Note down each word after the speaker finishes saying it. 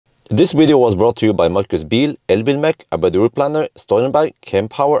This video was brought to you by Markus Bil, Elbilmek, ABRP, Stormberg,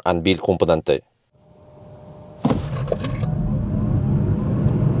 Kempower and Bilkomponenter.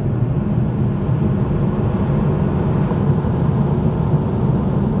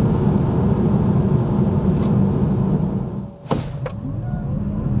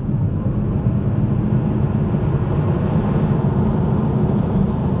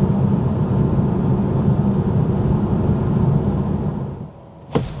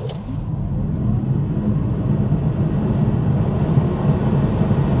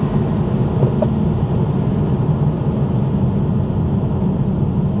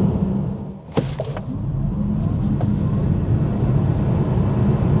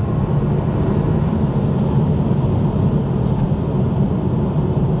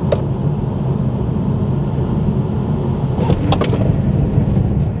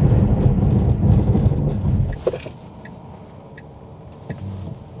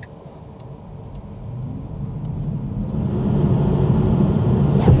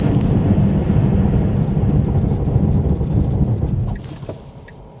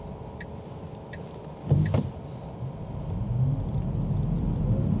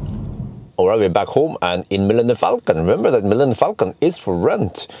 Alright, we're back home and in Nyland Falcon. Remember that Nyland Falcon is for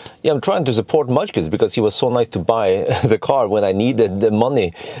rent. Yeah, I'm trying to support Markus because he was so nice to buy the car when I needed the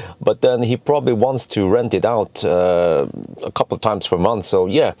money. But then he probably wants to rent it out a couple of times per month. So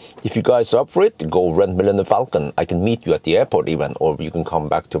yeah, if you guys are up for it, go rent Nyland Falcon. I can meet you at the airport even, or you can come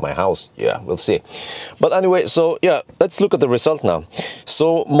back to my house. Yeah, we'll see. But anyway, so yeah, let's look at the result now.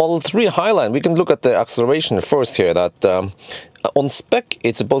 So Model 3 Highland, we can look at the acceleration first here. That on spec,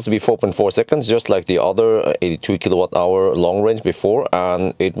 it's supposed to be 4.4 seconds, just like the other 82 kilowatt-hour long range before,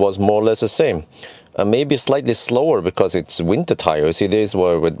 and it was more or less the same. Maybe slightly slower because it's winter tires. See, these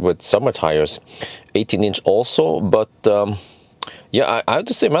were with summer tires, 18-inch also. But yeah, I have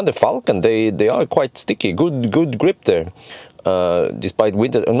to say, man, the Falcon, they are quite sticky. Good grip there, despite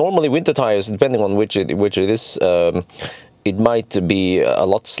winter. Normally, winter tires, depending on which it is, it might be a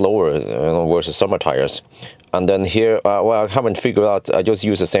lot slower, versus summer tires. And then here, well, I haven't figured out, I just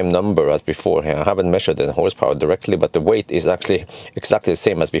use the same number as before here. I haven't measured the horsepower directly, but the weight is actually exactly the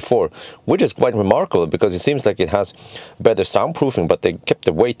same as before, which is quite remarkable because it seems like it has better soundproofing, but they kept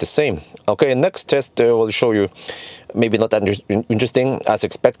the weight the same. Okay, next test will show you, maybe not that interesting as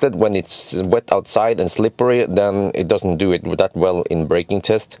expected. When it's wet outside and slippery, then it doesn't do it that well in braking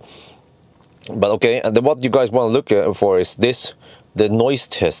test. But okay, and what you guys want to look for is this. The noise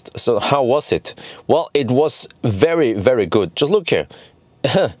test. So how was it? Well, it was very, very good. Just look here.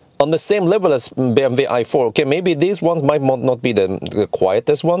 On the same level as BMW i4. Okay, maybe these ones might not be the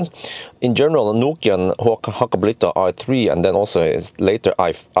quietest ones. In general, Nokia and Hakkapeliitta R3 and then also later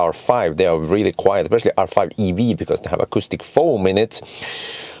R5, they are really quiet, especially R5 EV because they have acoustic foam in it.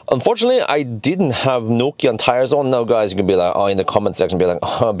 Unfortunately, I didn't have Nokian tires on. Now, guys, you can be like, oh, in the comment section, be like,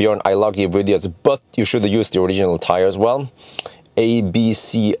 oh, Bjørn, I like your videos, but you should have used the original tires. Well,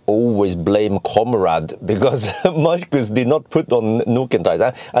 ABC always blame comrade because Markus did not put on Nokian tires.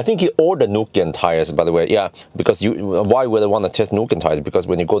 I think he ordered Nokian tires, by the way. Yeah, because why would I want to test Nokian tires? Because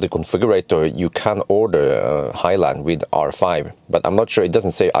when you go to configurator, you can order Highland with R5, but I'm not sure. It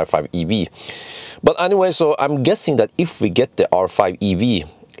doesn't say R5 EV. But anyway, so I'm guessing that if we get the R5 EV,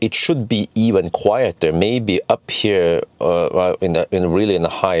 it should be even quieter, maybe up here, really in the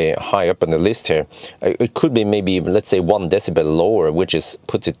high up in the list here. It could be maybe, let's say, 1 decibel lower, which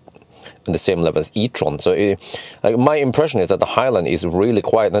puts it in the same level as e-tron. So my impression is that the Highland is really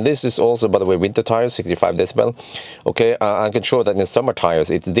quiet. And this is also, by the way, winter tires, 65 decibel. Okay, I can show that in summer tires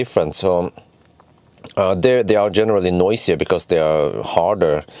it's different. So they are generally noisier because they are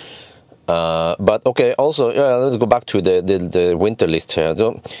harder. But okay, also let's go back to the winter list here.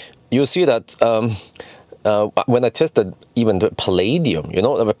 So you see that when I tested even the Palladium,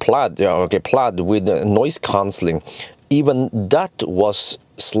 the Plaid, Plaid with noise cancelling, even that was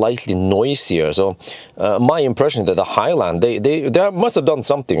slightly noisier. So my impression that the Highland, they must have done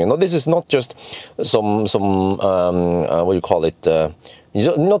something. This is not just some what do you call it?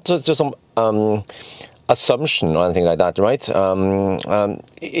 Not just some assumption or anything like that, right?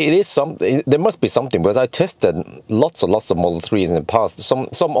 It is something. There must be something because I tested lots and lots of Model 3s in the past.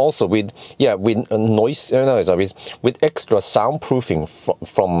 Some also with noise, with extra soundproofing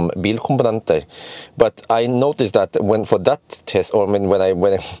from Bilkomponenter. But I noticed that for that test, or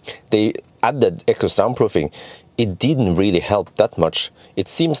when they added extra soundproofing, it didn't really help that much. It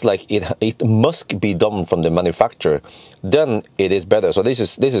seems like it must be done from the manufacturer. Then it is better. So this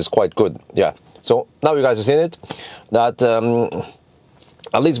is quite good. Yeah. So now you guys have seen it, that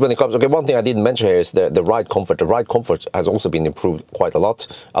at least when it comes, okay, one thing I didn't mention here is the ride comfort. The ride comfort has also been improved quite a lot.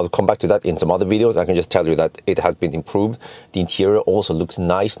 I'll come back to that in some other videos. I can just tell you that it has been improved. The interior also looks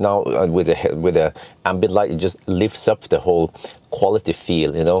nice now with the ambient light. It just lifts up the whole quality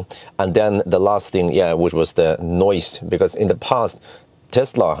feel, you know. And then the last thing, yeah, which was the noise, because in the past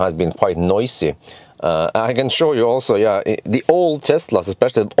Tesla has been quite noisy. I can show you also, yeah, the old Teslas,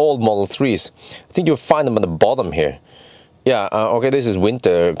 especially the old Model 3s, I think you'll find them at the bottom here. Yeah, okay, this is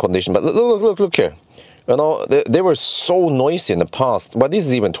winter condition, but look here. You know, they were so noisy in the past, but this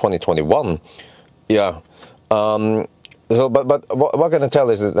is even 2021. Yeah. So, but what can I tell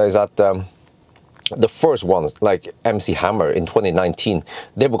is that the first ones, like MC Hammer in 2019,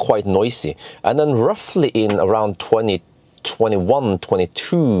 they were quite noisy. And then roughly in around 2021,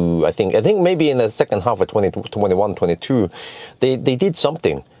 22, I think maybe in the second half of 2021, 22, they did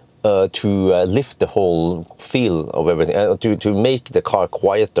something to lift the whole feel of everything, to make the car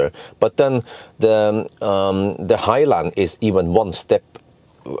quieter. But then the Highland is even one step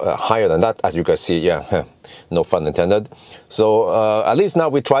higher than that, as you guys see. Yeah, no fun intended. So at least now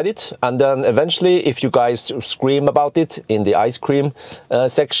we tried it, and then eventually, if you guys scream about it in the ice cream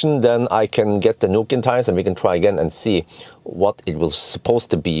section, then I can get the Nukin tires and we can try again and see what it was supposed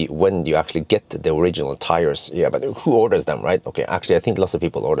to be when you actually get the original tires. Yeah, but who orders them, right? Okay, actually I think lots of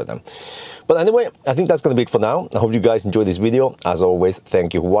people order them. But anyway, I think that's gonna be it for now. I hope you guys enjoyed this video. As always,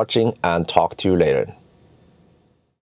 thank you for watching and talk to you later.